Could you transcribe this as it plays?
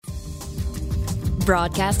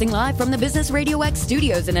Broadcasting live from the Business Radio X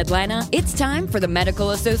studios in Atlanta, it's time for the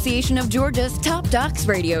Medical Association of Georgia's Top Docs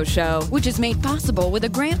radio show, which is made possible with a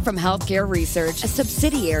grant from Healthcare Research, a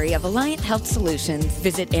subsidiary of Alliant Health Solutions.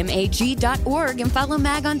 Visit mag.org and follow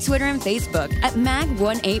MAG on Twitter and Facebook at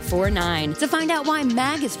MAG1849 to find out why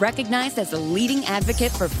MAG is recognized as a leading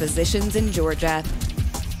advocate for physicians in Georgia.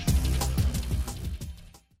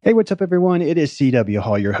 Hey, what's up, everyone? It is C.W.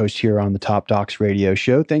 Hall, your host here on the Top Docs radio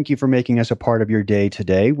show. Thank you for making us a part of your day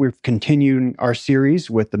today. We're continuing our series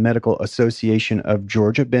with the Medical Association of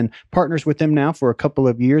Georgia. Been partners with them now for a couple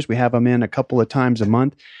of years. We have them in a couple of times a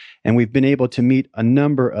month, and we've been able to meet a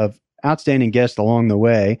number of outstanding guests along the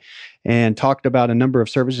way and talked about a number of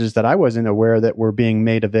services that I wasn't aware that were being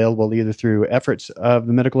made available either through efforts of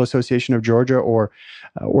the Medical Association of Georgia or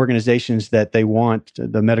organizations that they want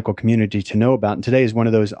the medical community to know about. And today is one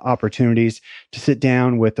of those opportunities to sit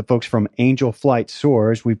down with the folks from Angel Flight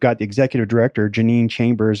Soars. We've got the executive director, Janine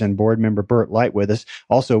Chambers, and board member Burt Light with us,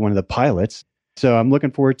 also one of the pilots. So I'm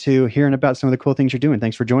looking forward to hearing about some of the cool things you're doing.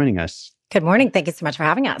 Thanks for joining us. Good morning. Thank you so much for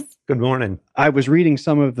having us. Good morning. I was reading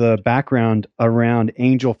some of the background around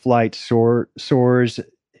Angel Flight Soars.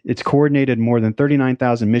 It's coordinated more than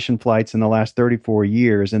 39,000 mission flights in the last 34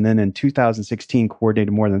 years. And then in 2016,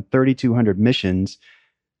 coordinated more than 3,200 missions,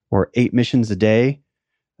 or 8 missions a day,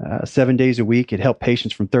 7 days a week. It helped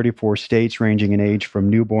patients from 34 states ranging in age from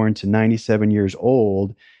newborn to 97 years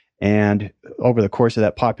old. And over the course of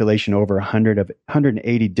that population, over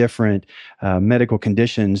 180 different medical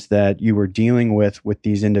conditions that you were dealing with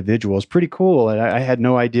these individuals. Pretty cool. I had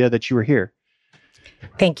no idea that you were here.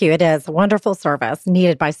 Thank you. It is a wonderful service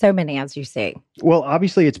needed by so many, as you see. Well,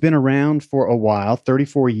 obviously, it's been around for a while,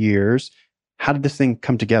 34 years. How did this thing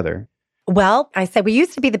come together? Well, I said we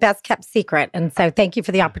used to be the best kept secret. And so thank you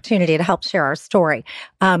for the opportunity to help share our story.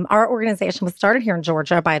 Our organization was started here in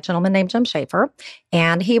Georgia by a gentleman named Jim Schaefer,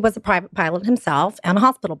 and he was a private pilot himself and a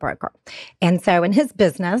hospital broker. And so in his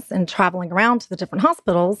business and traveling around to the different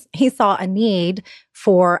hospitals, he saw a need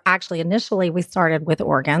for, actually, initially we started with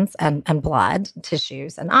organs and blood,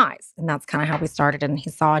 tissues, and eyes. And that's kind of how we started. And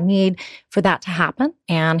he saw a need for that to happen.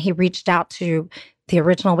 And he reached out to the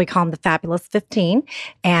original, we call them the Fabulous 15,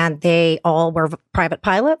 and they all were private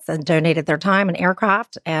pilots and donated their time and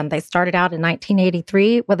aircraft. And they started out in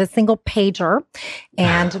 1983 with a single pager.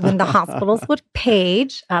 And when the hospitals would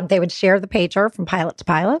page, they would share the pager from pilot to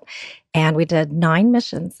pilot. And we did 9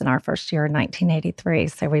 missions in our first year in 1983.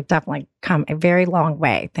 So we've definitely come a very long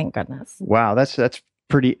way, thank goodness. Wow, that's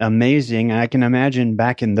pretty amazing. I can imagine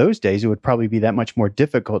back in those days, it would probably be that much more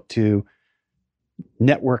difficult to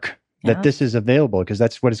network that this is available, because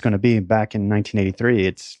that's what it's going to be back in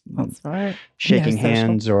 1983. That's right. Shaking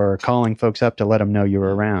hands or calling folks up to let them know you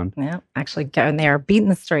were around. Yeah, actually going there, beating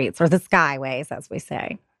the streets, or the skyways, as we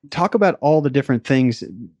say. Talk about all the different things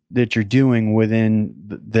that you're doing within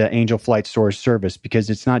the Angel Flight Soars service, because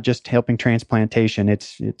it's not just helping transplantation.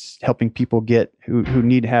 It's helping people who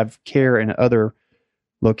need to have care in other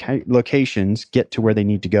locations get to where they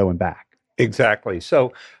need to go and back. Exactly.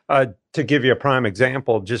 So to give you a prime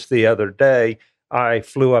example, just the other day, I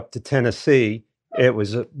flew up to Tennessee. It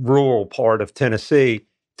was a rural part of Tennessee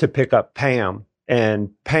to pick up Pam. And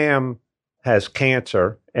Pam has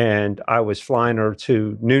cancer. And I was flying her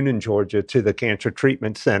to Noonan, Georgia, to the Cancer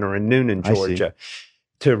Treatment Center in Noonan, Georgia,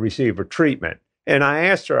 to receive her treatment. And I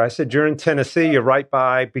asked her, I said, you're in Tennessee, you're right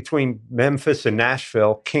by between Memphis and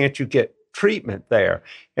Nashville. Can't you get treatment there?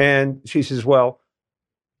 And she says, well,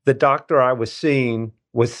 the doctor I was seeing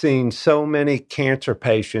so many cancer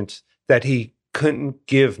patients that he couldn't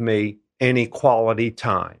give me any quality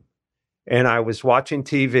time. And I was watching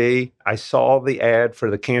TV. I saw the ad for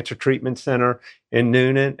the Cancer Treatment Center in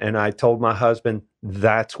Noonan, and I told my husband,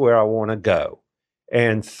 that's where I want to go.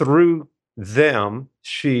 And through them,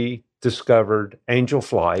 she discovered Angel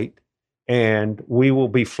Flight, and we will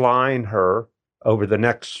be flying her over the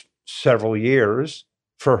next several years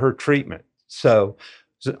for her treatment. So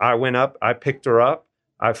I went up, I picked her up,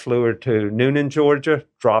 I flew her to Noonan, Georgia,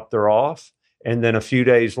 dropped her off, and then a few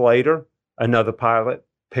days later, another pilot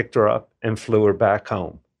picked her up and flew her back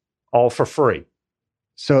home, all for free.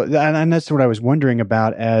 So, and that's what I was wondering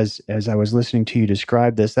about as I was listening to you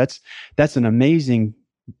describe this. That's an amazing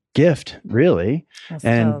gift, really,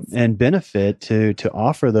 and benefit to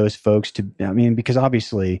offer those folks to. I mean, because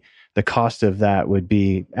obviously the cost of that would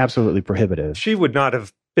be absolutely prohibitive. She would not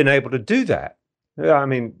have been able to do that. I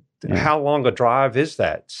mean, how long a drive is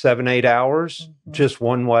that? 7-8 hours, just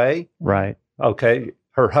one way? Right. Okay.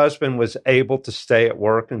 Her husband was able to stay at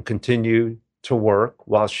work and continue to work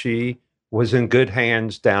while she was in good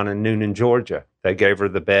hands down in Noonan, Georgia. They gave her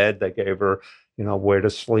the bed, they gave her, where to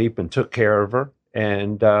sleep and took care of her.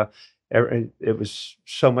 And it was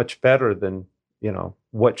so much better than,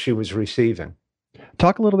 what she was receiving.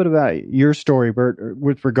 Talk a little bit about your story, Bert,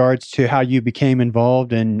 with regards to how you became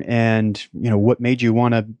involved and what made you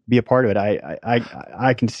want to be a part of it.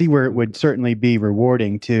 I can see where it would certainly be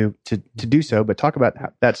rewarding to do so, but talk about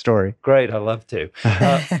that story. Great, I love to.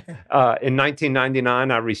 In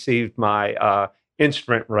 1999, I received my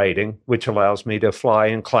instrument rating, which allows me to fly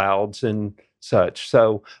in clouds and such.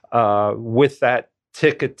 So with that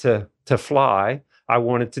ticket to fly, I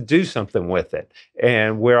wanted to do something with it.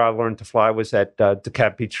 And where I learned to fly was at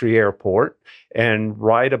DeKalb-Petrie Airport. And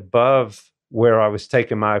right above where I was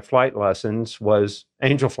taking my flight lessons was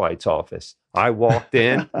Angel Flight's office. I walked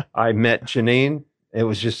in, I met Janine. It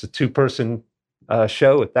was just a two-person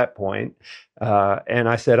show at that point. And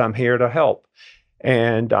I said, I'm here to help.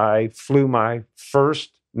 And I flew my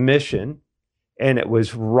first mission. And it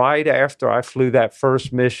was right after I flew that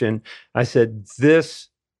first mission, I said, this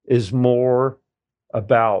is more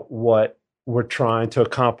about what we're trying to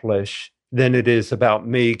accomplish than it is about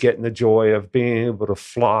me getting the joy of being able to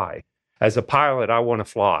fly. As a pilot, I want to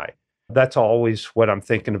fly. That's always what I'm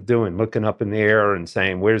thinking of doing, looking up in the air and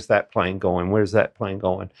saying, where's that plane going? Where's that plane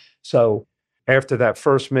going? So after that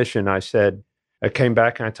first mission, I came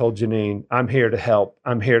back and I told Janine, I'm here to help.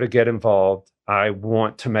 I'm here to get involved. I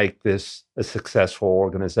want to make this a successful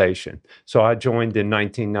organization. So I joined in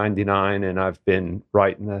 1999 and I've been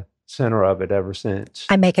right in the center of it ever since.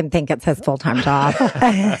 I make him think it's his full-time job.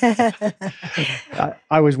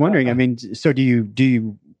 I was wondering, so do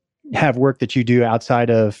you have work that you do outside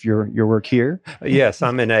of your work here? Yes,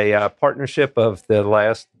 I'm in a partnership of the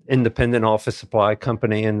last independent office supply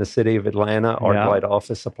company in the city of Atlanta, ArcLight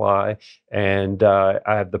Office Supply. And I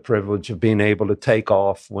have the privilege of being able to take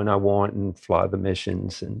off when I want and fly the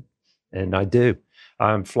missions. And I do.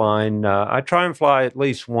 I'm flying, I try and fly at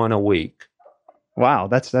least one a week. Wow,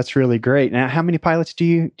 that's really great. Now, how many pilots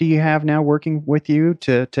do you have now working with you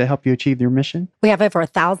to help you achieve your mission? We have over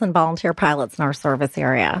 1,000 volunteer pilots in our service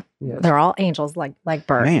area. Yes. They're all angels like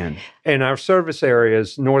Bert. Man. And our service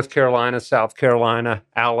areas, North Carolina, South Carolina,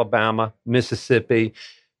 Alabama, Mississippi,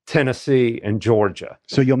 Tennessee, and Georgia.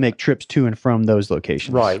 So you'll make trips to and from those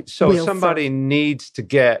locations. Right. So if somebody needs to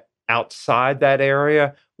get outside that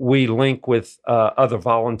area, we link with other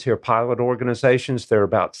volunteer pilot organizations. There are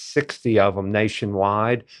about 60 of them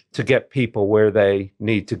nationwide to get people where they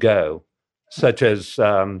need to go. Such as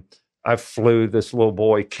I flew this little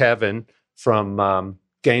boy, Kevin, from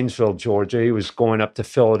Gainesville, Georgia. He was going up to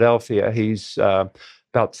Philadelphia. He's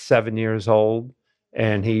about 7 years old,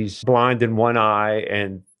 and he's blind in one eye,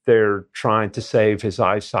 and they're trying to save his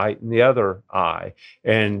eyesight in the other eye.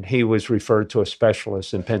 And he was referred to a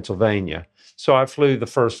specialist in Pennsylvania. So I flew the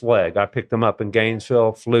first leg. I picked him up in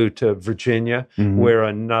Gainesville, flew to Virginia, where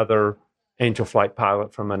another Angel Flight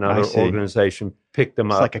pilot from another organization picked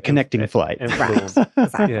them up. It's like a connecting flight. And flew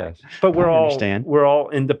them. Yes. But we're all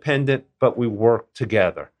independent, but we work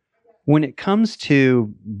together. When it comes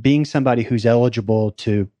to being somebody who's eligible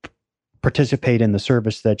to participate in the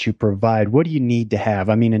service that you provide, what do you need to have?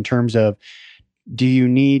 In terms of, do you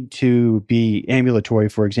need to be ambulatory,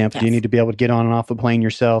 for example? Yes. Do you need to be able to get on and off the plane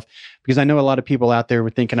yourself? Because I know a lot of people out there were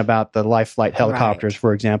thinking about the life flight helicopters,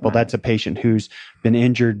 for example. Right. That's a patient who's been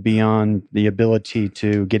injured beyond the ability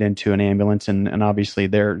to get into an ambulance, and obviously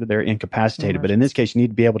they're incapacitated. Right. But in this case, you need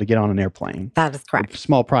to be able to get on an airplane. That is correct. A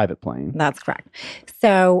small private plane. That's correct.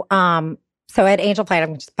 So at Angel Flight, I'm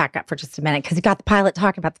going to just back up for just a minute because you got the pilot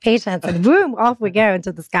talking about the patients and boom, off we go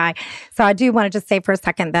into the sky. So I do want to just say for a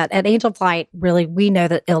second that at Angel Flight, really, we know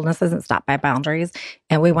that illness isn't stopped by boundaries,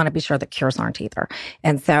 and we want to be sure that cures aren't either.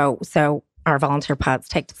 And so our volunteer pilots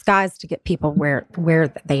take to skies to get people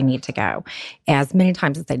where they need to go as many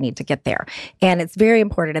times as they need to get there. And it's very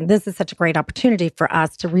important. And this is such a great opportunity for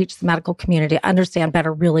us to reach the medical community, understand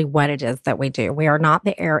better really what it is that we do. We are not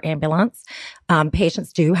the air ambulance.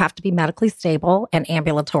 Patients do have to be medically stable and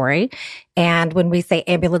ambulatory. And when we say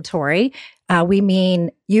ambulatory, we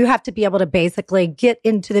mean you have to be able to basically get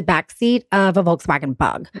into the back seat of a Volkswagen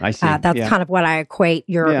Bug. I see. That's kind of what I equate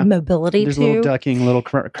your mobility There's to. There's a little ducking, a little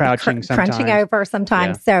crouching sometimes. Crunching over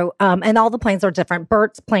sometimes. Yeah. So, and all the planes are different.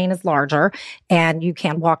 Bert's plane is larger, and you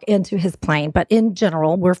can walk into his plane. But in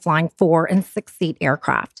general, we're flying 4- and 6-seat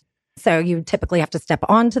aircraft. So you typically have to step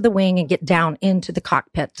onto the wing and get down into the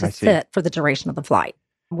cockpit to sit for the duration of the flight.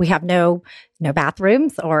 We have no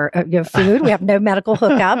bathrooms or food. We have no medical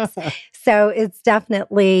hookups. So it's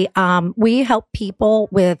definitely, we help people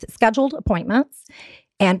with scheduled appointments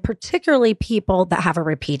and particularly people that have a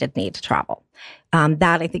repeated need to travel.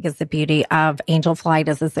 That I think is the beauty of Angel Flight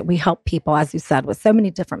is that we help people, as you said, with so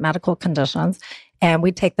many different medical conditions, and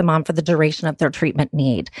we take them on for the duration of their treatment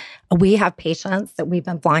need. We have patients that we've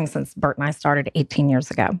been flying since Bert and I started 18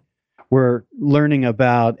 years ago. We're learning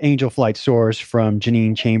about Angel Flight Source from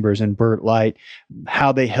Janine Chambers and Bert Light,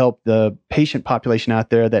 how they help the patient population out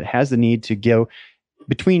there that has the need to go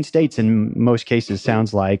between states in most cases,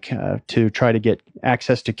 sounds like, to try to get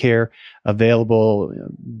access to care available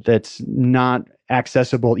that's not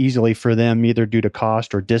accessible easily for them, either due to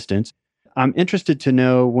cost or distance. I'm interested to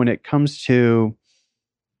know when it comes to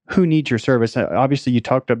who needs your service. Obviously, you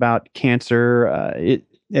talked about cancer.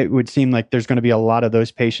 It would seem like there's going to be a lot of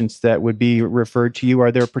those patients that would be referred to you.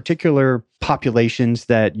 Are there particular populations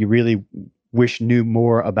that you really wish knew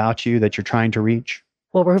more about you that you're trying to reach?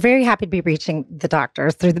 Well, we're very happy to be reaching the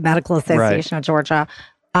doctors through the Medical Association of Georgia.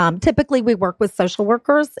 Typically, we work with social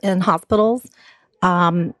workers in hospitals,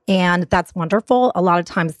 and that's wonderful. A lot of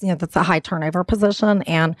times, that's a high turnover position,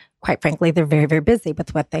 and quite frankly, they're very, very busy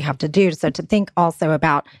with what they have to do. So to think also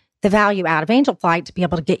about the value out of Angel Flight to be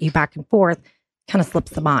able to get you back and forth kind of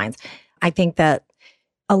slips the minds. I think that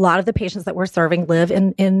a lot of the patients that we're serving live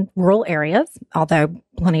in rural areas, although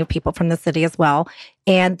plenty of people from the city as well.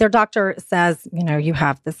 And their doctor says, you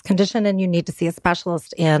have this condition and you need to see a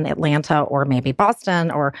specialist in Atlanta or maybe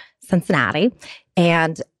Boston or Cincinnati.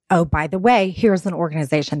 And, oh, by the way, here's an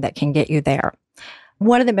organization that can get you there.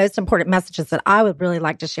 One of the most important messages that I would really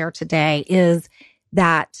like to share today is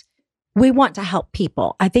that we want to help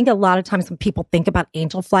people. I think a lot of times when people think about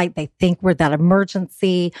Angel Flight, they think we're that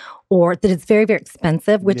emergency or that it's very, very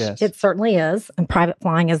expensive, which it certainly is. And private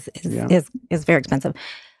flying is very expensive.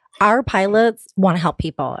 Our pilots want to help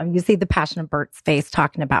people. I mean, you see the passion of Bert's face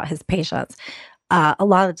talking about his patients. A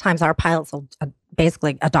lot of the times our pilots will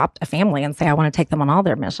basically adopt a family and say, I want to take them on all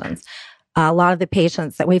their missions. A lot of the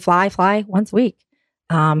patients that we fly once a week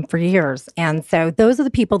for years. And so those are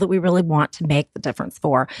the people that we really want to make the difference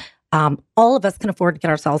for. All of us can afford to get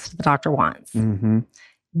ourselves to the doctor once. Mm-hmm.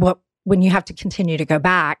 When you have to continue to go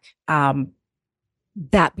back,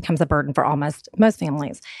 that becomes a burden for most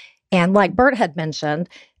families. And like Bert had mentioned,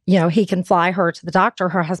 he can fly her to the doctor.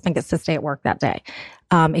 Her husband gets to stay at work that day.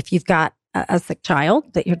 If you've got a sick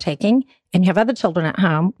child that you're taking and you have other children at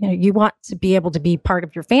home, you want to be able to be part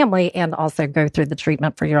of your family and also go through the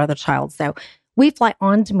treatment for your other child. So we fly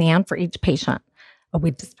on demand for each patient.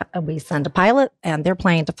 We send a pilot and their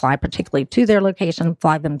plane to fly particularly to their location,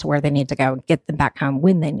 fly them to where they need to go, and get them back home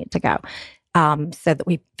when they need to go. So that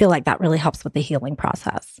we feel like that really helps with the healing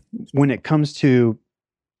process. When it comes to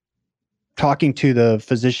talking to the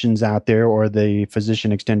physicians out there or the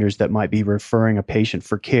physician extenders that might be referring a patient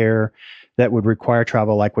for care that would require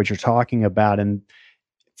travel like what you're talking about, and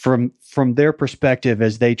from their perspective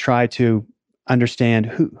as they try to understand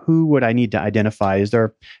who would I need to identify? Is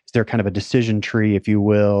there kind of a decision tree, if you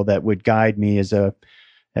will, that would guide me as a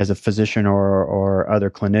physician or other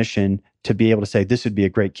clinician to be able to say this would be a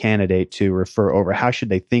great candidate to refer over? How should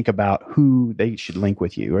they think about who they should link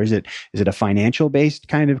with you? Or is it a financial based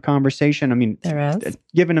kind of conversation? I mean, there is.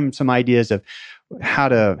 Giving them some ideas of how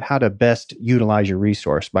to best utilize your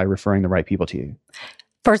resource by referring the right people to you.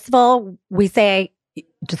 First of all, we say,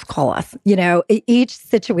 just call us. Each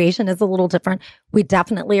situation is a little different. We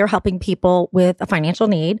definitely are helping people with a financial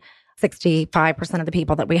need. 65% of the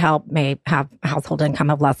people that we help may have a household income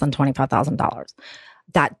of less than $25,000.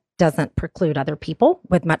 That doesn't preclude other people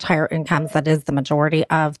with much higher incomes. That is the majority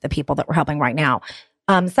of the people that we're helping right now.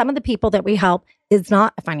 Some of the people that we help is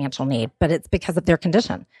not a financial need, but it's because of their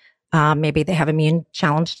condition. Maybe they have immune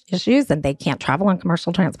challenge issues and they can't travel on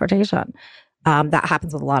commercial transportation. That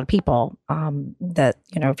happens with a lot of people, that,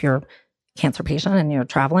 if you're a cancer patient and you're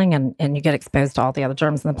traveling and you get exposed to all the other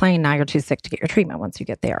germs in the plane, now you're too sick to get your treatment once you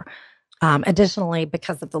get there. Additionally,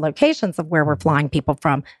 because of the locations of where we're flying people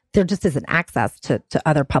from, there just isn't access to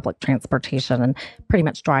other public transportation, and pretty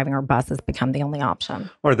much driving or bus has become the only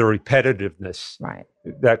option. Or the repetitiveness. Right.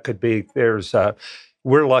 That could be,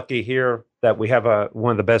 we're lucky here that we have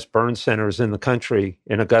one of the best burn centers in the country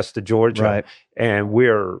in Augusta, Georgia. Right. And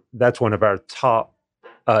that's one of our top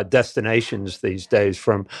destinations these days,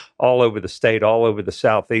 from all over the state, all over the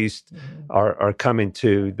Southeast, are coming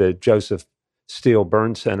to the Joseph Steele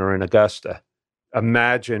Burn Center in Augusta.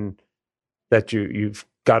 Imagine that you've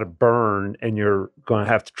got a burn and you're going to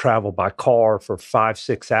have to travel by car for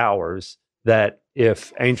 5-6 hours, that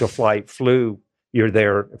if Angel Flight flew, you're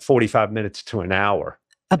there 45 minutes to an hour.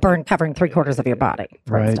 A burn covering 3/4 of your body,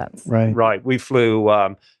 for instance. Right. We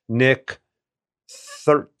flew Nick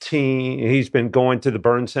 13, he's been going to the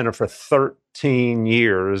burn center for 13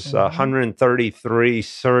 years, 133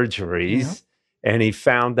 surgeries. And he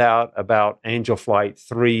found out about Angel Flight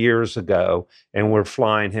 3 years ago, and we're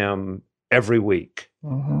flying him every week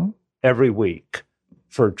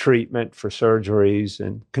for treatment, for surgeries,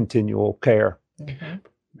 and continual care.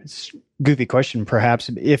 It's a goofy question, perhaps.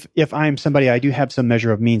 If I'm somebody, I do have some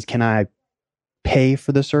measure of means, can I pay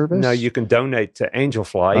for the service? No, you can donate to Angel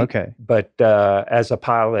Flight. Okay. But as a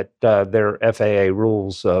pilot, there are FAA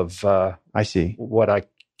rules of I see. what I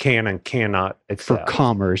can and cannot accept. For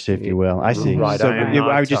commerce, if you will. I see. Right. So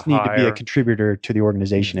I would just need to be a hire. contributor to the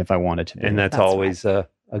organization if I wanted to. And that's always a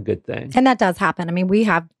good thing. And that does happen. I mean, we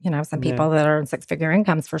have, some people that are in six-figure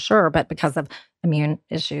incomes for sure, but because of immune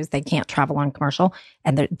issues, they can't travel on commercial,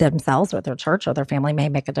 and themselves or their church or their family may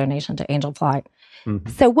make a donation to Angel Flight.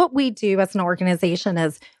 So what we do as an organization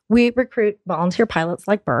is we recruit volunteer pilots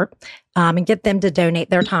like Bert and get them to donate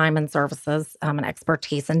their time and services and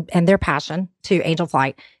expertise and their passion to Angel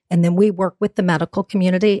Flight. And then we work with the medical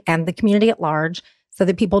community and the community at large so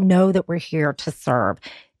that people know that we're here to serve.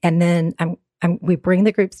 And then we bring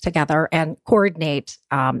the groups together and coordinate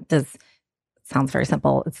this. Sounds very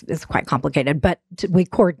simple. It's quite complicated, but we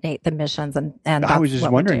coordinate the missions. And I was just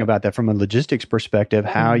wondering about that from a logistics perspective,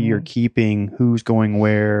 how you're keeping who's going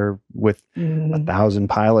where with 1,000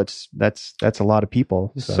 pilots. That's a lot of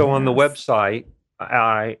people. So on the website,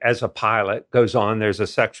 I, as a pilot, goes on, there's a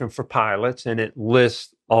section for pilots, and it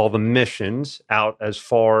lists all the missions out as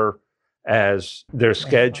far as they're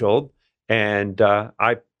scheduled. And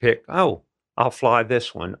I pick, I'll fly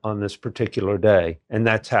this one on this particular day. And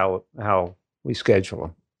that's how we schedule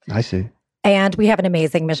them. I see. And we have an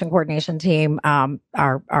amazing mission coordination team.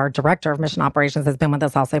 Our director of mission operations has been with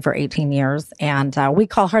us also for 18 years. And we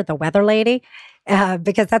call her the weather lady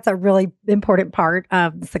because that's a really important part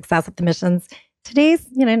of the success of the missions. Today's,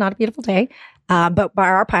 not a beautiful day, but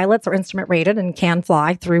our pilots are instrument rated and can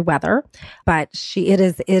fly through weather. But it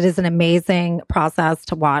is an amazing process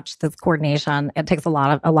to watch this coordination. It takes a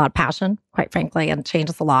lot of passion, quite frankly, and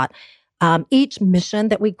changes a lot. Each mission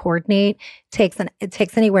that we coordinate takes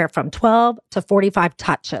anywhere from 12 to 45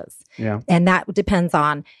 touches. Yeah. And that depends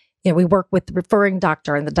on, we work with the referring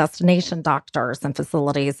doctor and the destination doctors and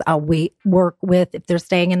facilities. We work with, if they're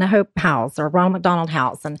staying in a Hope House or Ronald McDonald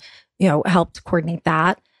House, and, help to coordinate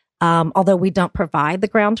that. Although we don't provide the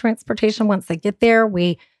ground transportation once they get there,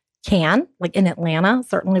 we can, like in Atlanta,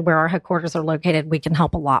 certainly where our headquarters are located, we can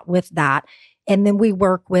help a lot with that. And then we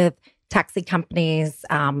work with taxi companies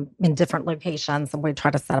in different locations, and we try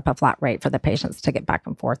to set up a flat rate for the patients to get back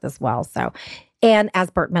and forth as well. So, and as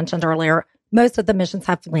Bert mentioned earlier, most of the missions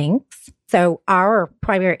have links. So our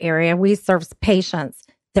primary area, we serve patients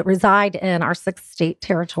that reside in our 6-state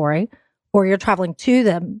territory, or you're traveling to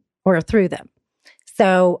them or through them.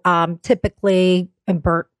 So typically, and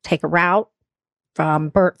Bert take a route from,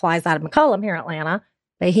 Bert flies out of McCollum here in Atlanta,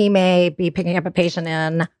 but he may be picking up a patient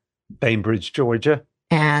in Bainbridge, Georgia.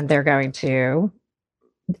 And they're going to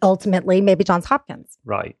ultimately maybe Johns Hopkins.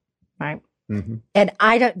 Right. Mm-hmm. And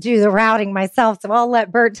I don't do the routing myself, so I'll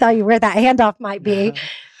let Bert tell you where that handoff might be.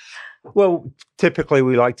 Well, typically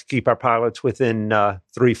we like to keep our pilots within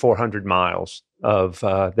 300-400 miles of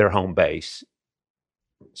their home base.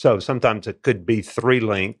 So sometimes it could be 3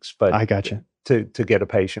 links, but I gotcha. To get a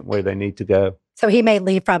patient where they need to go. So he may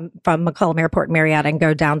leave from McCollum Airport in Marietta and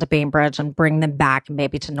go down to Bainbridge and bring them back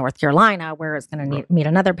maybe to North Carolina, where it's going to meet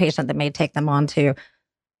another patient that may take them on to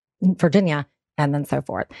Virginia, and then so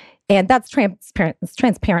forth. And that's transparent. It's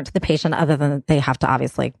transparent to the patient, other than they have to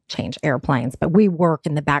obviously change airplanes. But we work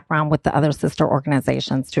in the background with the other sister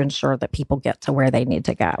organizations to ensure that people get to where they need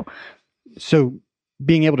to go. So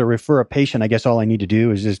being able to refer a patient, I guess all I need to do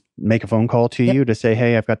is just make a phone call to you to say,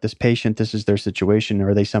 hey, I've got this patient. This is their situation.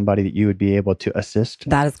 Are they somebody that you would be able to assist?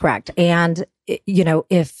 That is correct. And,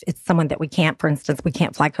 if it's someone that we can't, for instance, we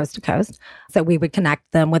can't fly coast to coast. So we would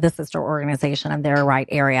connect them with a sister organization in their right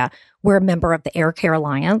area. We're a member of the Air Care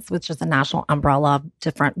Alliance, which is a national umbrella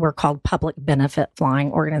of we're called public benefit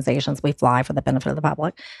flying organizations. We fly for the benefit of the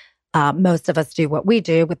public. Most of us do what we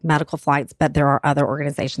do with medical flights, but there are other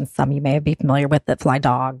organizations, some you may be familiar with, that fly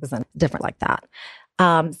dogs and different like that.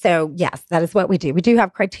 So yes, that is what we do. We do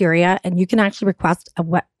have criteria, and you can actually request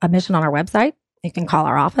a mission on our website. You can call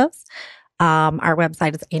our office. Our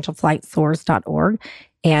website is angelflightsoars.org.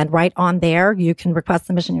 And right on there, you can request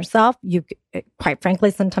the mission yourself. You, quite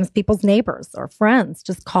frankly, sometimes people's neighbors or friends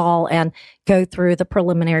just call and go through the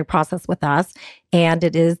preliminary process with us. And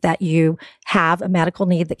it is that you have a medical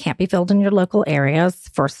need that can't be filled in your local areas,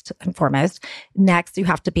 first and foremost. Next, you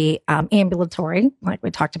have to be ambulatory, like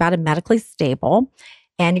we talked about, and medically stable.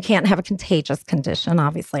 And you can't have a contagious condition.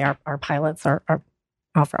 Obviously, our pilots are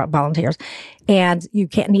offer volunteers, and you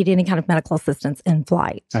can't need any kind of medical assistance in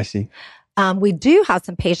flight. I see. We do have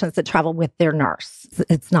some patients that travel with their nurse.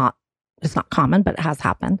 It's not common, but it has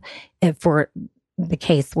happened. For the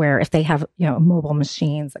case where if they have, mobile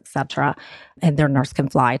machines, et cetera, and their nurse can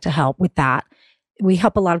fly to help with that. We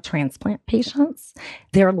help a lot of transplant patients.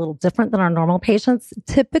 They're a little different than our normal patients.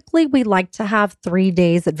 Typically, we like to have 3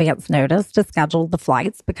 days advance notice to schedule the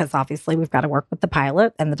flights because obviously we've got to work with the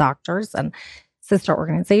pilot and the doctors and sister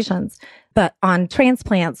organizations. But on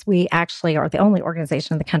transplants, we actually are the only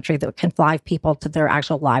organization in the country that can fly people to their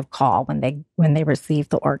actual live call when they receive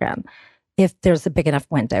the organ, if there's a big enough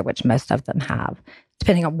window, which most of them have,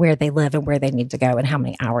 depending on where they live and where they need to go and how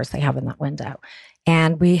many hours they have in that window.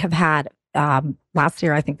 And we have had last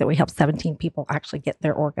year, I think that we helped 17 people actually get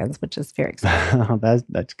their organs, which is very exciting.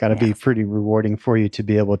 That's got to be pretty rewarding for you to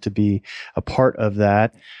be able to be a part of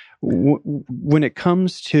that. When it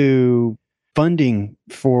comes to funding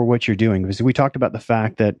for what you're doing, because we talked about the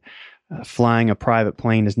fact that flying a private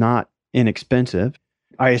plane is not inexpensive.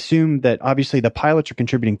 I assume that obviously the pilots are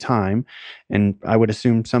contributing time, and I would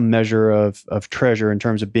assume some measure of treasure in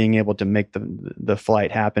terms of being able to make the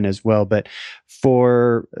flight happen as well. But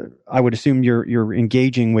I would assume you're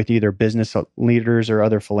engaging with either business leaders or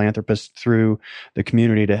other philanthropists through the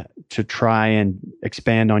community to try and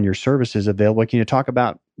expand on your services available. Can you talk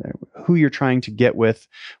about who you're trying to get with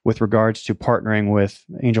regards to partnering with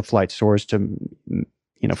Angel Flight Soars to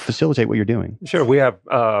facilitate what you're doing? Sure. We have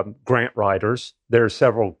grant writers. There are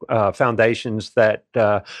several foundations that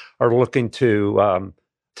are looking to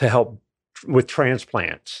help with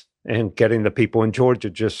transplants and getting the people in Georgia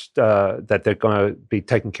just that they're going to be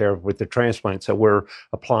taken care of with the transplant. So we're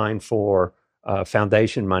applying for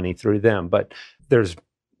foundation money through them. But there's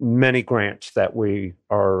many grants that we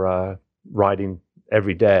are writing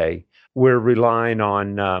every day. We're relying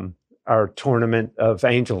on our Tournament of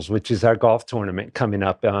Angels, which is our golf tournament coming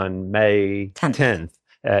up on May 10th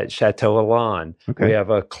at Chateau Elan. Okay. We have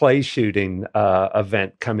a clay shooting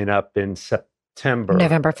event coming up in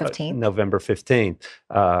November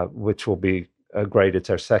 15th. Which will be great. It's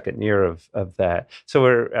our second year of that. So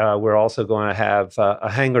we're also going to have a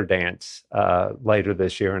hanger dance later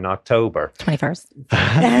this year in October.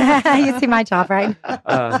 21st. You see my job, right?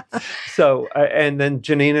 And then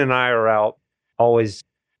Janine and I are out always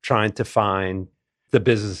trying to find the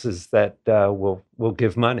businesses that will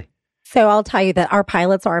give money. So I'll tell you that our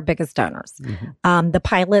pilots are our biggest donors. Mm-hmm. The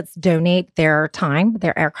pilots donate their time,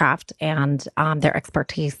 their aircraft, and their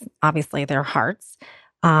expertise, obviously their hearts.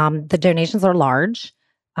 The donations are large.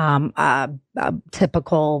 A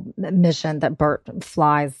typical mission that Bert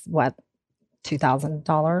flies,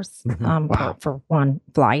 $2,000 for one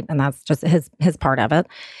flight, and that's just his part of it.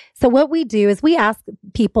 So what we do is we ask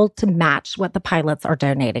people to match what the pilots are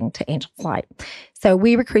donating to Angel Flight. So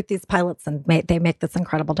we recruit these pilots, and they make this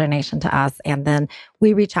incredible donation to us, and then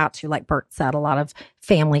we reach out to, like Bert said, a lot of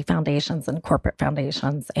family foundations and corporate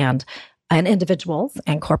foundations and individuals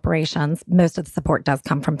and corporations. Most of the support does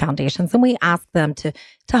come from foundations, and we ask them to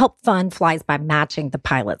help fund flights by matching the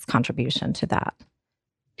pilot's contribution to that.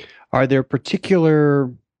 Are there particular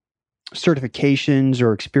certifications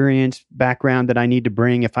or experience background that I need to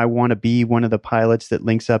bring if I want to be one of the pilots that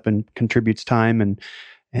links up and contributes time and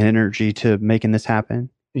energy to making this happen?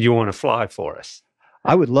 You want to fly for us?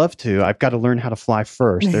 I would love to. I've got to learn how to fly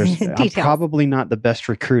first. I'm probably not the best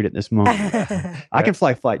recruit at this moment. I can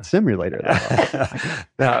fly Flight Simulator, though.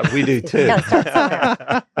 No, we do too.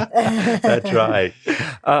 That's right.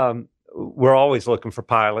 We're always looking for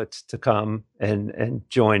pilots to come and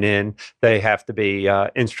join in. They have to be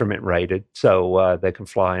instrument rated, so they can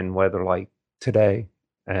fly in weather like today.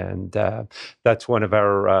 And that's one of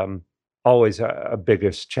our always a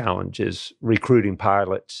biggest challenge is recruiting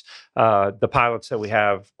pilots. The pilots that we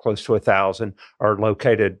have, close to 1,000, are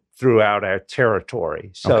located throughout our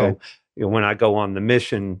territory. So when I go on the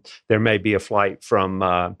mission, there may be a flight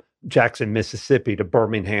from Jackson, Mississippi to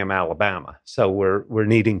Birmingham, Alabama. So we're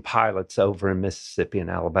needing pilots over in Mississippi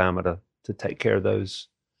and Alabama to take care of those.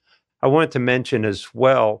 I wanted to mention as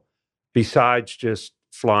well, besides just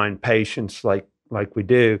flying patients like we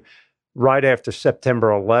do, right after September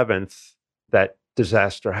 11th, that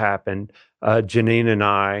disaster happened, Janine and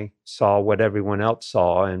I saw what everyone else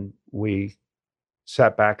saw, and we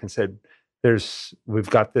sat back and said, we've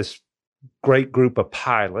got this great group of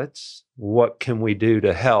pilots. What can we do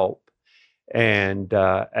to help? And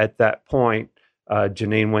at that point,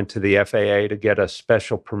 Janine went to the FAA to get a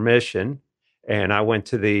special permission, and I went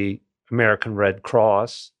to the American Red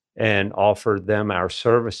Cross and offered them our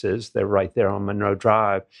services. They're right there on Monroe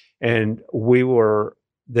Drive. And we were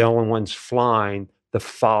the only ones flying the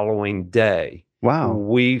following day. Wow.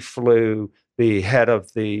 We flew the head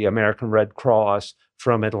of the American Red Cross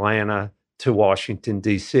from Atlanta to Washington,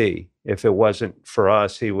 D.C. If it wasn't for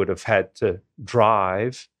us, he would have had to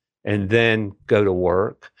drive and then go to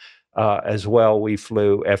work. As well, we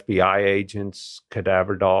flew FBI agents,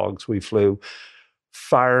 cadaver dogs. We flew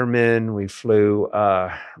firemen. We flew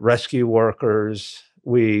rescue workers.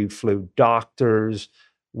 We flew doctors.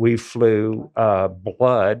 We flew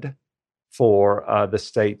blood for the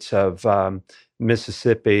states of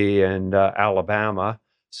Mississippi and Alabama.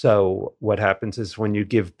 So what happens is when you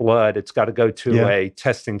give blood, it's got to go to a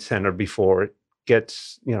testing center before it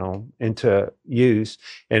gets, into use.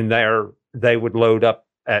 And there they would load up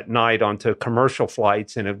at night onto commercial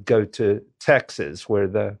flights and it'd go to Texas where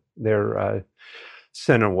their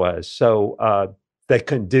center was. So they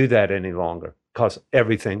couldn't do that any longer because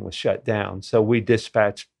everything was shut down. So we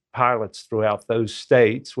dispatched pilots throughout those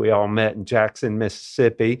states. We all met in Jackson,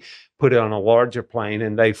 Mississippi, put it on a larger plane,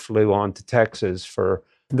 and they flew on to Texas for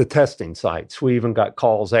the testing sites. We even got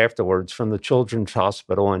calls afterwards from the Children's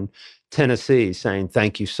Hospital in Tennessee saying,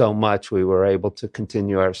 thank you so much. We were able to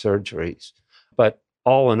continue our surgeries. But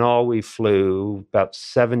all in all, we flew about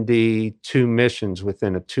 72 missions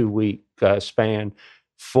within a 2-week span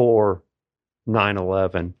for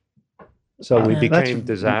 9/11. So we became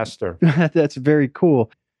disaster. That's very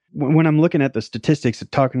cool. When I'm looking at the statistics,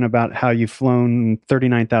 talking about how you've flown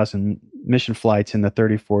 39,000 mission flights in the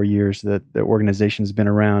 34 years that the organization's been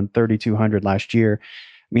around, 3,200 last year.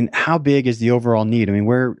 I mean, how big is the overall need? I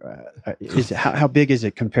mean, how big is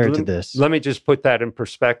it compared to this? Let me just put that in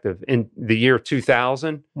perspective. In the year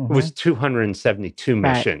 2000, it was 272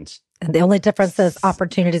 missions. And the only difference is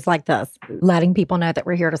opportunities like this, letting people know that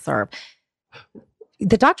we're here to serve.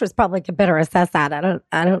 The doctors probably could better assess that.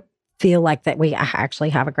 I don't feel like that we actually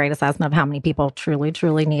have a great assessment of how many people truly,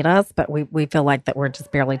 truly need us, but we feel like that we're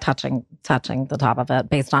just barely touching the top of it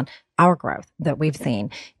based on our growth that we've seen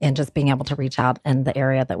and just being able to reach out in the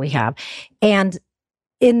area that we have. And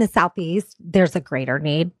in the Southeast, there's a greater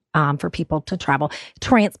need for people to travel.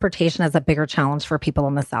 Transportation is a bigger challenge for people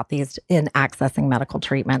in the Southeast in accessing medical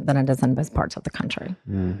treatment than it is in most parts of the country.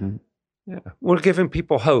 Mm-hmm. Yeah. We're giving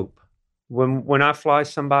people hope. When I fly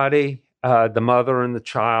somebody, the mother and the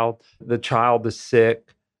child is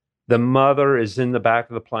sick. The mother is in the back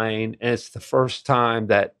of the plane, and it's the first time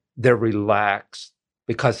that they're relaxed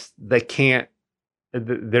because they're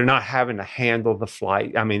not having to handle the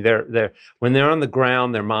flight. I mean, when they're on the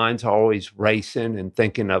ground, their mind's always racing and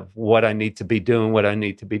thinking of what I need to be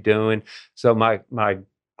doing. So my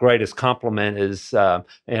greatest compliment is, and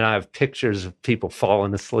I have pictures of people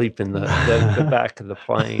falling asleep in the back of the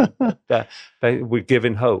plane. We're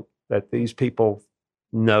giving hope that these people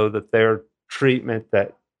know that their treatment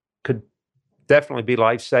that could definitely be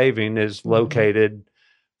life-saving is located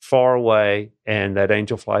far away, and that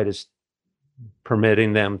Angel Flight is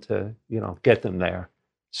permitting them to, get them there.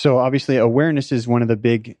 So obviously awareness is one of the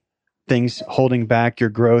big things holding back your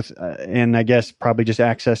growth, and I guess probably just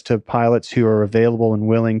access to pilots who are available and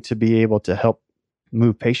willing to be able to help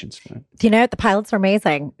move patients. The pilots are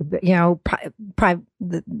amazing. The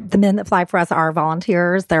men that fly for us are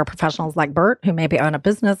volunteers. They're professionals like Bert, who maybe own a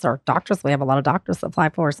business, or doctors. We have a lot of doctors that fly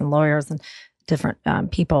for us, and lawyers, and different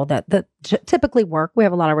people that typically work. We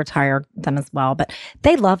have a lot of retired them as well, but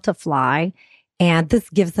they love to fly. And this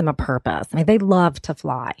gives them a purpose. I mean, they love to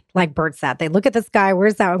fly. Like Bert said, they look at the sky,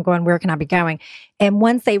 where's that one going? Where can I be going? And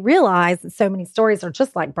once they realize that so many stories are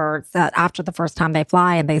just like Bert's, that after the first time they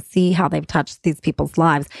fly and they see how they've touched these people's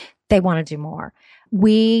lives, they want to do more.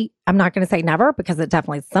 I'm not going to say never, because it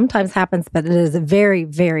definitely sometimes happens, but it is very,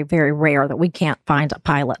 very, very rare that we can't find a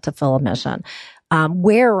pilot to fill a mission.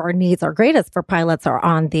 Where our needs are greatest for pilots are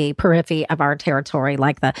on the periphery of our territory,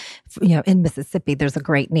 like in Mississippi, there's a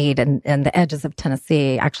great need, and the edges of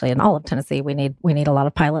Tennessee, actually in all of Tennessee, we need a lot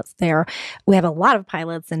of pilots there. We have a lot of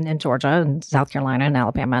pilots in Georgia and South Carolina and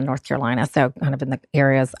Alabama and North Carolina. So kind of in the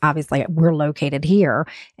areas, obviously we're located here.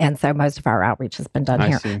 And so most of our outreach has been done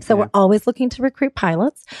here. So we're always looking to recruit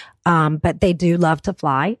pilots. But they do love to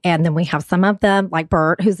fly. And then we have some of them, like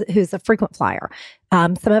Bert, who's a frequent flyer.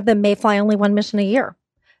 Some of them may fly only one mission a year,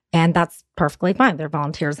 and that's perfectly fine. They're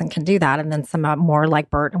volunteers and can do that. And then some more like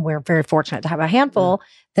Bert, and we're very fortunate to have a handful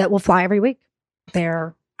that will fly every week.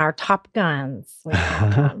 They're our top guns.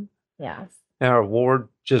 Yes. Our award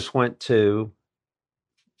just went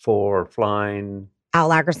for flying Al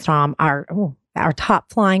Lagerstrom, our top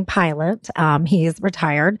flying pilot. He is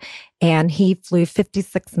retired, and he flew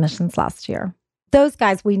 56 missions last year. those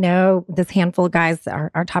guys, we know this handful of guys,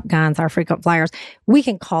 our top guns, our frequent flyers, we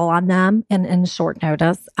can call on them in short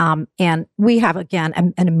notice. And we have, again,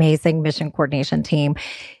 an amazing mission coordination team.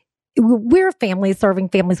 We're families serving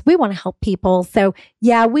families. We want to help people. So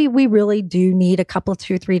yeah, we really do need a couple of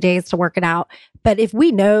 2-3 days to work it out. But if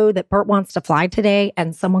we know that Bert wants to fly today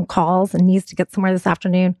and someone calls and needs to get somewhere this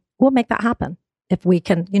afternoon, we'll make that happen. If we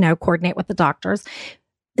can, coordinate with the doctors.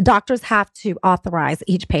 The doctors have to authorize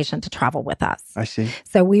each patient to travel with us. I see.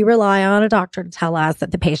 So we rely on a doctor to tell us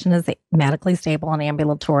that the patient is medically stable and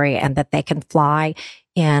ambulatory and that they can fly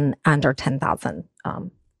in under 10,000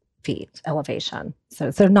 feet elevation. So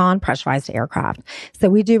it's a non-pressurized aircraft. So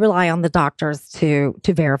we do rely on the doctors to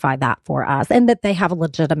verify that for us and that they have a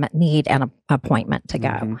legitimate need and an appointment to go.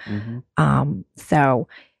 Mm-hmm, mm-hmm. So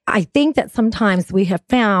I think that sometimes we have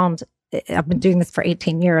found, I've been doing this for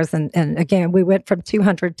 18 years. And again, we went from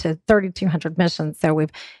 200 to 3,200 missions. So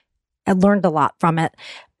we've learned a lot from it.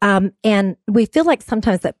 And we feel like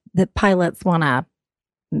sometimes that pilots want to,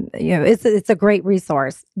 it's a great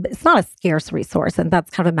resource, but it's not a scarce resource. And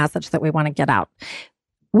that's kind of a message that we want to get out.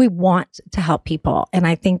 We want to help people. And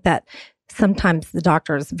I think that sometimes the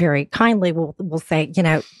doctors very kindly will say,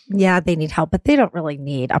 yeah, they need help, but they don't really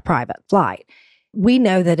need a private flight. We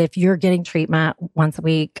know that if you're getting treatment once a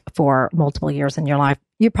week for multiple years in your life,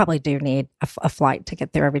 you probably do need a flight to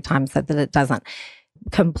get there every time so that it doesn't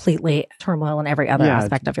completely turmoil in every other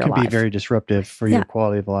aspect of your life. It can be very disruptive for your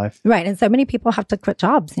quality of life. Right. And so many people have to quit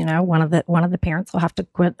jobs. One of the parents will have to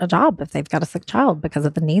quit a job if they've got a sick child because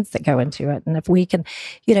of the needs that go into it. And if we can,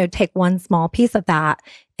 take one small piece of that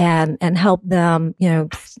and help them,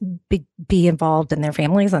 be involved in their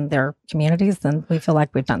families and their communities, then we feel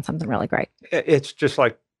like we've done something really great. It's just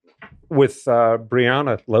like with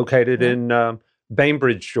Brianna, located in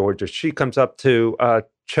Bainbridge, Georgia. She comes up to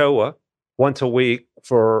CHOA once a week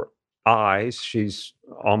for eyes. She's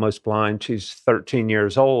almost blind. She's 13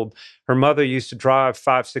 years old. Her mother used to drive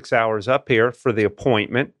 5-6 hours up here for the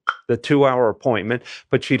appointment, the 2-hour appointment,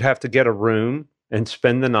 but she'd have to get a room and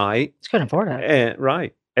spend the night. She couldn't afford it. And,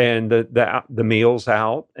 right. And the meals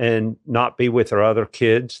out and not be with her other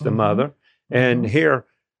kids, the mother. And here,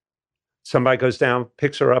 somebody goes down,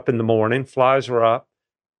 picks her up in the morning, flies her up,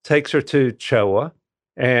 takes her to CHOA,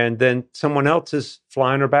 and then someone else is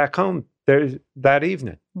flying her back home there that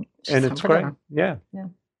evening. And it's great. Yeah.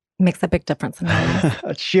 Makes a big difference in my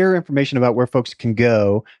life. Share information about where folks can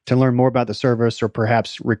go to learn more about the service or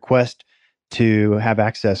perhaps request to have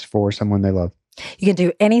access for someone they love. You can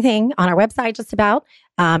do anything on our website, just about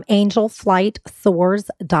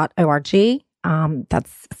angelflightsoars.org.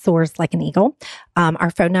 That's soars like an eagle.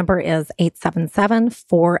 Our phone number is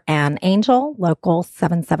 877-4-AN-ANGEL, local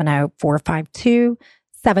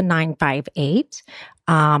 770-452-7958.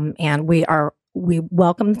 And we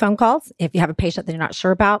welcome phone calls. If you have a patient that you're not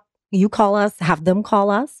sure about, you call us, have them call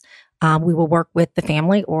us. We will work with the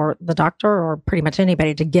family or the doctor or pretty much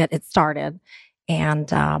anybody to get it started. And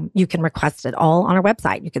you can request it all on our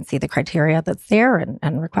website. You can see the criteria that's there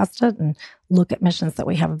and request it and look at missions that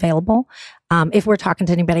we have available. If we're talking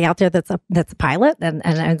to anybody out there that's a pilot and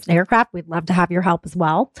it's an aircraft, we'd love to have your help as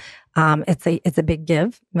well. It's a big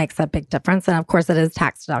give, makes a big difference. And of course, it is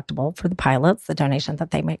tax deductible for the pilots, the donation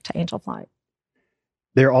that they make to Angel Flight.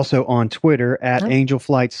 They're also on Twitter at Angel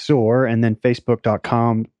Flight Soar and then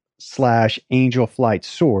Facebook.com/Angel Flight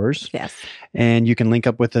Soars. Yes. And you can link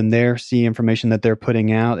up with them there, see information that they're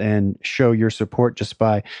putting out, and show your support just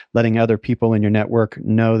by letting other people in your network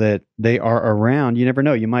know that they are around. You never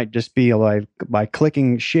know. You might just be by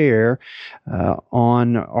clicking share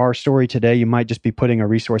on our story today, you might just be putting a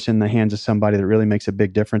resource in the hands of somebody that really makes a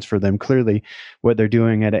big difference for them. Clearly, what they're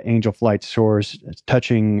doing at Angel Flight Soars is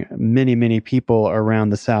touching many, many people around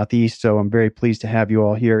the Southeast. So I'm very pleased to have you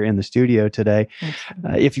all here in the studio today.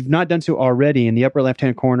 If you've not done so already, in the upper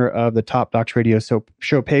left-hand corner of the Top Docs Radio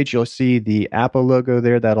Show page, you'll see the Apple logo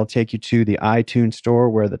there. That'll take you to the iTunes store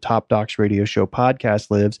where the Top Docs Radio Show podcast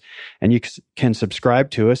lives, and you can subscribe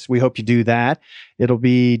to us. We hope you do that. It'll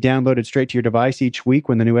be downloaded straight to your device each week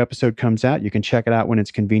when the new episode comes out. You can check it out when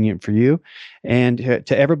it's convenient for you. And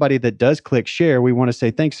to everybody that does click share, we want to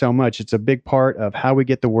say thanks so much. It's a big part of how we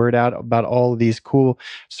get the word out about all of these cool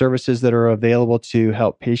services that are available to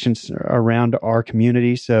help patients around our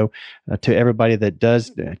community. So to everybody that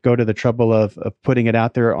does go to the trouble of putting it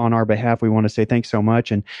out there on our behalf, we want to say thanks so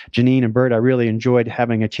much. And Janine and Bert, I really enjoyed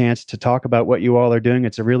having a chance to talk about what you all are doing.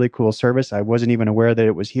 It's a really cool service. I wasn't even aware that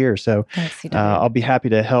it was here. So I'll be happy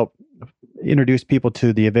to help introduce people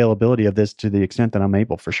to the availability of this to the extent that I'm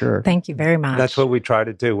able, for sure. Thank you very much. That's what we try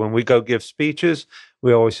to do. When we go give speeches,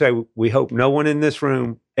 we always say, we hope no one in this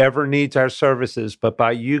room ever needs our services, but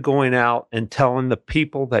by you going out and telling the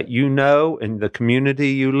people that you know and the community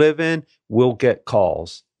you live in, we'll get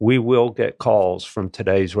calls. We will get calls from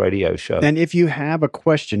today's radio show. And if you have a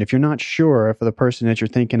question, if you're not sure if the person that you're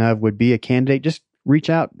thinking of would be a candidate, just reach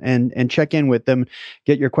out and check in with them,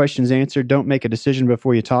 get your questions answered. Don't make a decision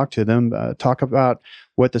before you talk to them. Talk about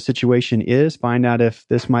what the situation is, find out if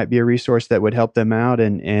this might be a resource that would help them out,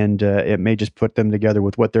 and it may just put them together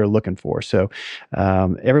with what they're looking for. So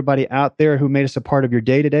everybody out there who made us a part of your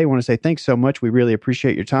day today, I want to say thanks so much. We really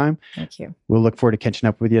appreciate your time. Thank you. We'll look forward to catching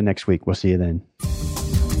up with you next week. We'll see you then.